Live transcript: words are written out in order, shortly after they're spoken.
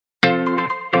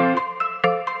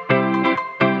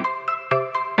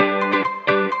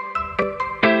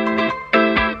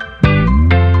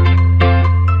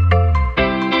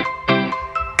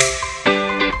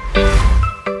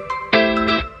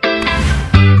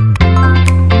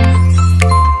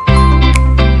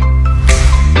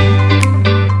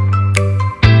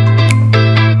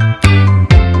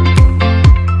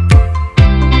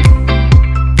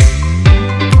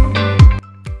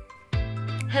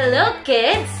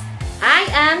I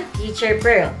am Teacher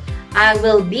Pearl. I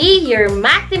will be your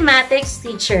mathematics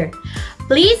teacher.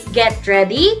 Please get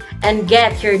ready and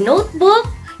get your notebook,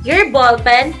 your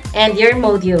ballpen, and your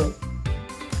module.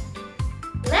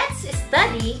 Let's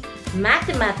study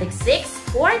Mathematics 6,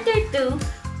 Quarter 2,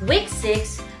 Week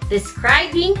 6,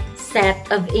 Describing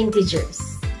Set of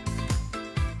Integers.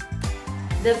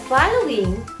 The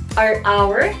following are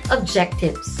our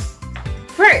objectives.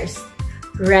 First,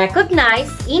 recognize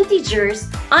integers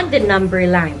on the number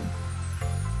line.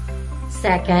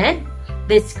 Second,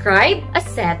 describe a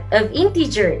set of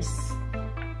integers.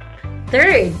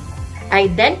 Third,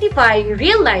 identify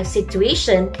real-life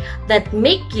situations that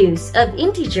make use of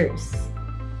integers.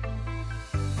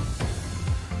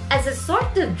 As a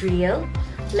sort of drill,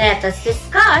 let us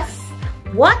discuss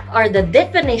what are the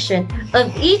definition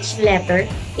of each letter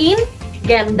in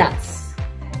PEMDAS.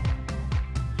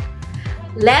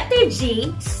 Letter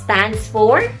G stands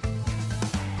for,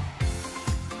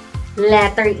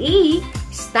 letter E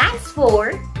stands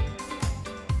for,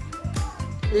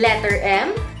 letter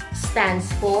M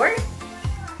stands for,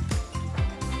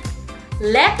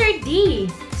 letter D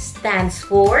stands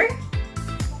for,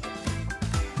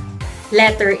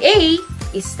 letter A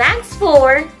stands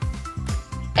for,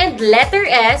 and letter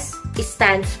S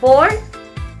stands for.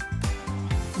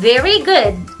 Very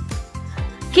good.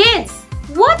 Kids,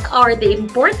 what are the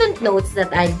important notes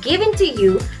that I've given to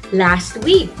you last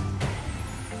week?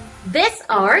 These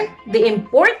are the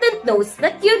important notes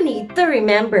that you need to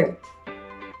remember.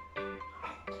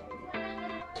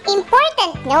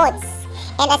 Important notes.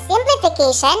 And a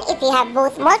simplification if you have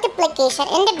both multiplication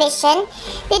and division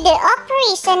with the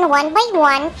operation one by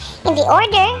one in the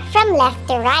order from left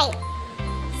to right.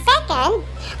 Second,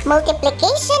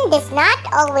 multiplication does not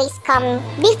always come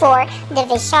before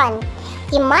division.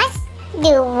 You must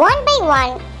do one by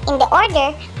one in the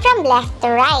order from left to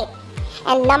right.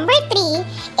 And number 3,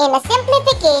 in a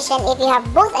simplification, if you have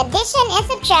both addition and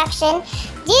subtraction,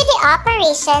 do the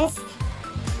operations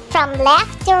from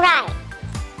left to right.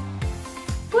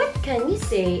 What can you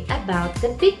say about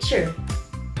the picture?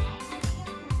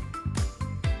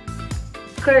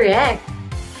 Correct.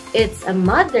 It's a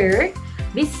mother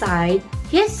beside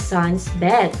his son's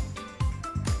bed.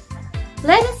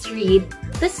 Let us read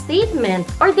the statement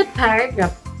or the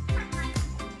paragraph.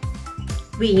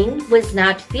 Wing was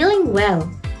not feeling well.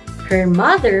 Her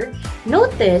mother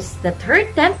noticed that her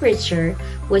temperature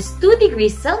was 2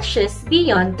 degrees Celsius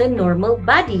beyond the normal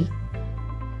body,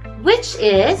 which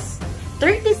is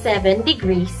 37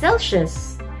 degrees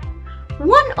Celsius. 1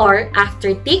 hour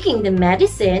after taking the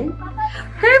medicine,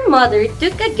 her mother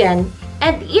took again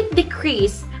and it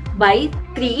decreased by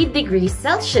 3 degrees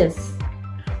Celsius.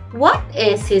 What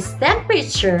is his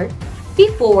temperature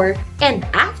before and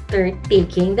after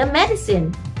taking the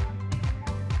medicine?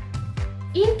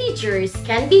 Integers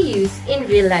can be used in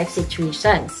real-life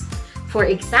situations. For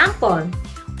example,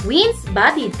 Win's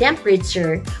body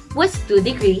temperature was 2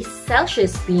 degrees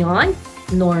Celsius beyond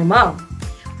normal.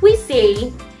 We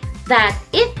say that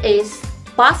it is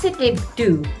positive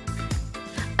 2.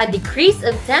 A decrease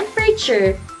of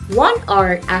temperature 1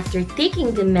 hour after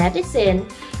taking the medicine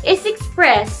is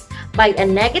expressed by a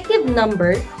negative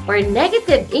number or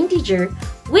negative integer,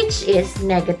 which is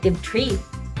negative 3.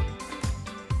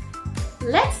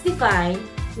 Let's define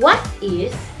what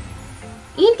is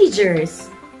integers.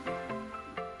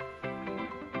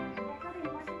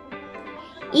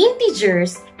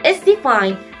 Integers is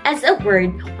defined as a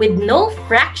word with no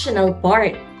fractional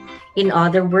part. In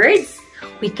other words,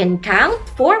 we can count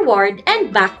forward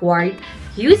and backward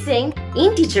using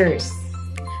integers.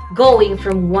 Going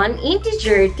from one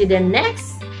integer to the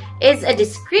next is a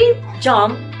discrete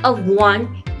jump of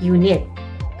 1 unit,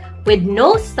 with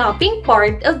no stopping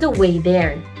part of the way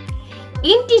there.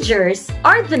 Integers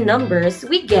are the numbers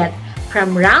we get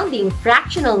from rounding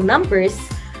fractional numbers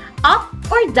up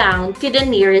or down to the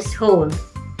nearest whole.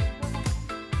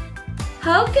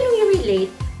 How can we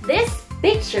relate this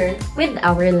picture with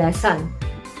our lesson?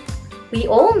 We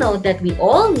all know that we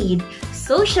all need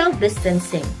social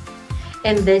distancing.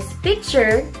 In this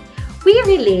picture, we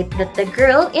relate that the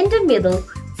girl in the middle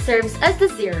serves as the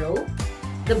 0,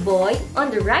 the boy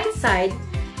on the right side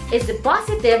is the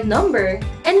positive number,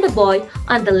 and the boy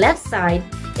on the left side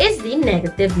is the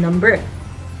negative number.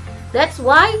 That's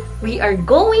why we are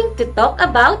going to talk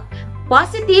about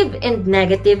positive and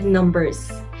negative numbers.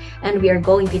 And we are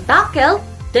going to tackle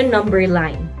the number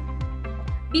line.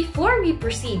 Before we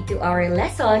proceed to our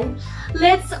lesson,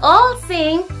 let's all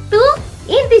sing 2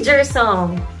 integer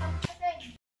song.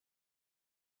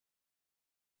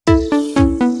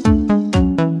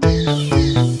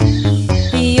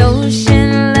 The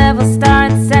ocean level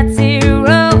starts at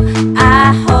 0.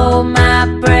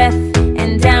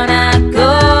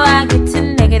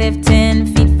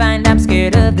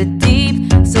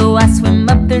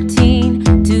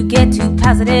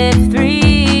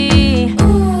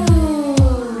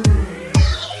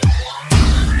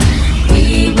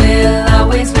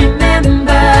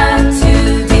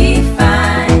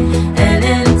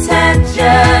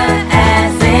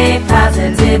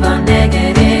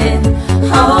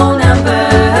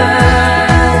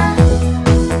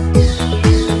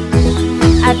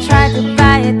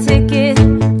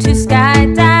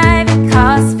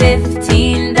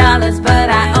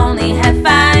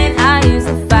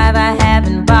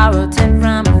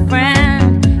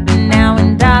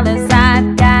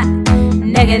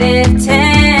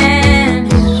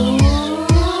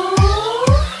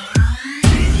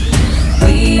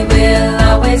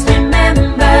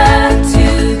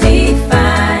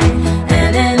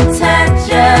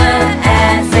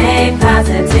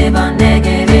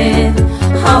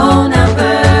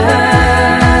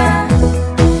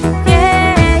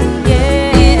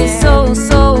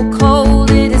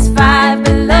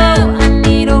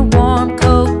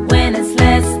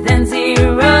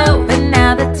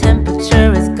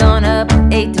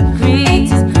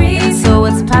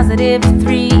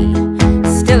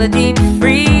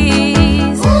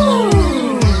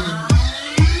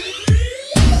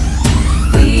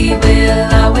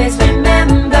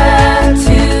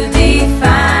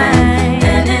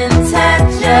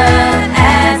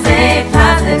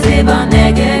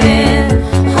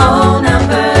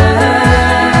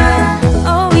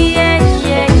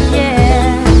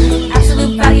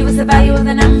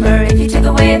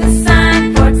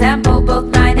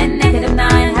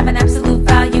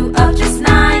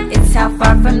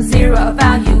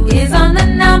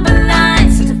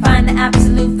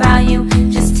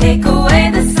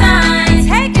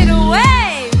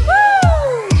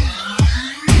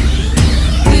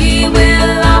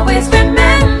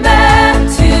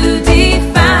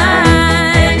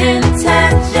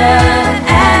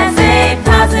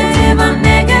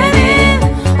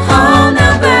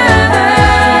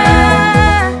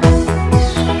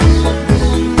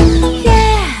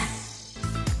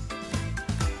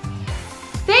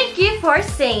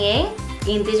 singing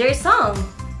integer song.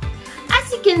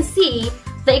 As you can see,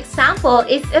 the example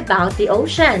is about the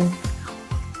ocean.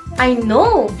 I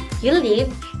know you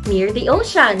live near the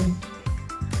ocean.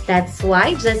 That's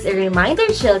why, just a reminder,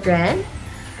 children,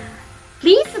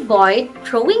 please avoid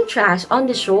throwing trash on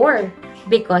the shore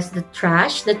because the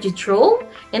trash that you throw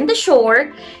in the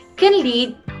shore can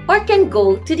lead or can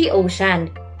go to the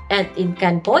ocean, and it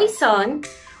can poison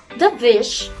the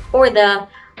fish or the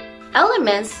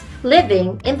elements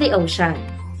living in the ocean.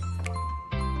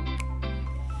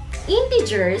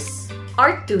 Integers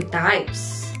are two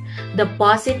types, the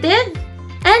positive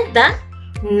and the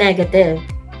negative.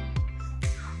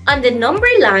 On the number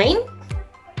line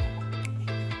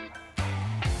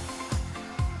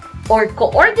or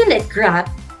coordinate graph,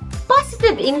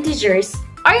 positive integers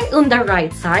are on the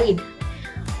right side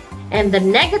and the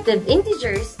negative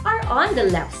integers are on the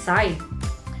left side.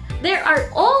 They are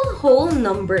all whole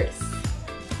numbers.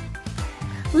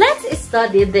 Let's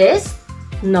study this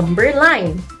number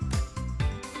line.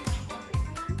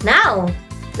 Now,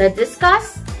 let's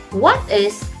discuss what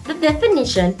is the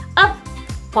definition of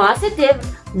positive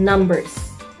numbers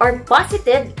or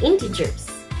positive integers.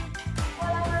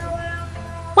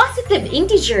 Positive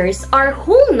integers are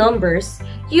whole numbers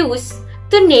used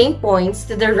to name points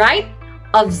to the right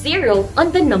of 0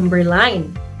 on the number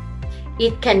line.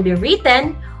 It can be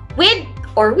written with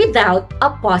or without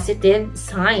a positive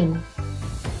sign.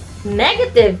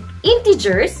 Negative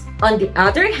integers, on the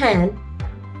other hand,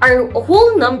 are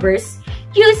whole numbers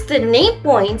used to name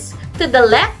points to the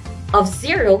left of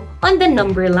 0 on the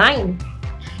number line.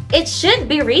 It should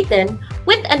be written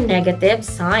with a negative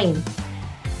sign.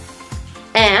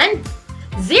 And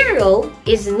 0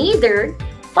 is neither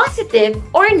positive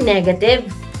or negative,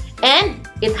 and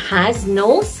it has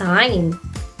no sign.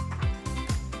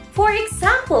 For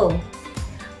example,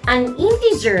 an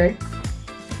integer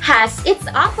has its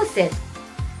opposite.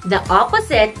 The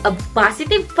opposite of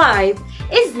positive 5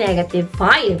 is negative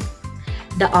 5.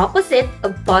 The opposite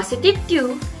of positive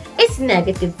 2 is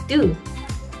negative 2.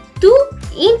 Two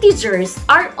integers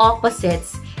are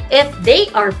opposites if they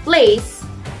are placed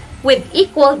with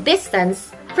equal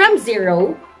distance from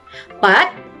 0, but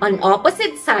on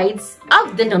opposite sides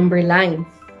of the number line.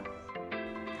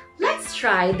 Let's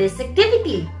try this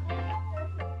activity.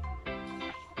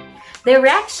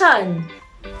 Direction.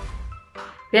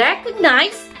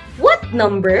 Recognize what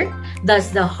number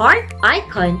does the heart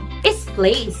icon is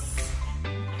placed.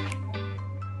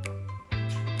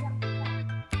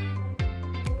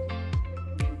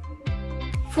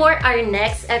 For our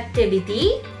next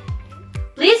activity,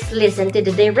 please listen to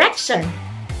the direction.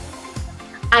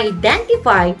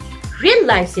 Identify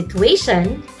real-life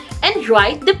situation and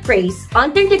write the phrase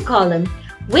under the column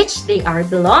which they are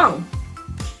belong.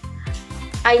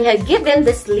 I have given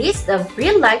this list of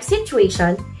real-life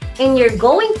situation and you're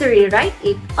going to rewrite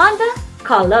it on the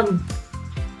column.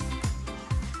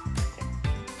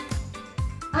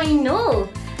 I know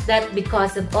that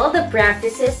because of all the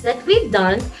practices that we've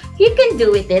done, you can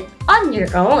do it on your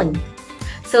own.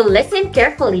 So listen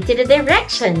carefully to the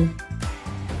direction.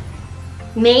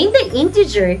 Name the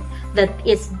integer that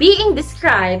is being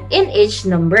described in each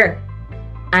number.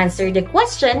 Answer the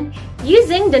question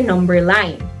using the number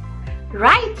line.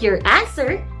 Write your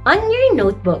answer on your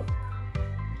notebook.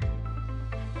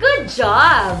 Good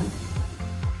job!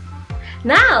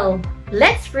 Now,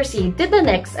 let's proceed to the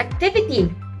next activity.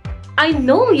 I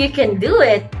know you can do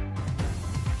it.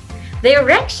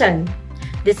 Direction.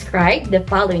 Describe the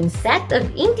following set of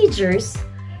integers.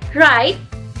 Write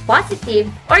positive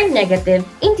or negative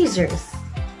integers.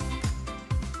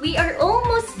 We are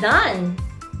almost done.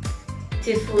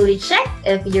 To fully check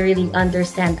if you really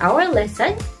understand our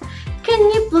lesson, can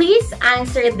you please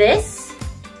answer this?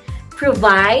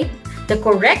 Provide the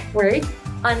correct word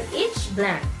on each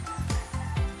blank.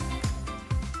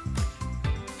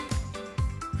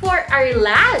 For our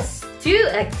last two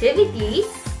activities,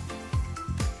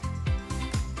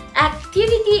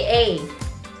 Activity A.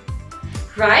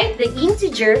 Write the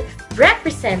integer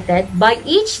represented by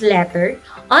each letter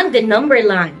on the number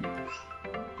line.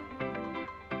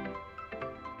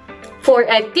 For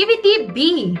Activity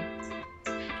B,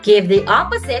 give the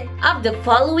opposite of the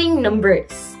following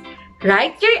numbers.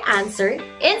 Write your answer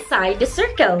inside the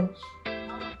circle.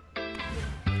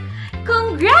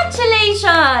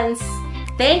 Congratulations!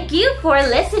 Thank you for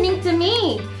listening to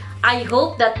me. I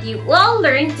hope that you all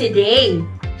learned today.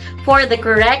 For the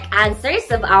correct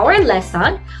answers of our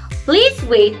lesson, please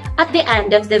wait at the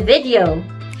end of the video.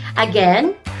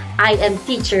 Again, I am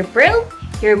Teacher Pearl,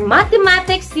 your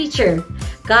mathematics teacher.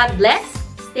 God bless,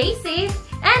 stay safe,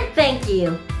 and thank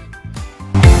you.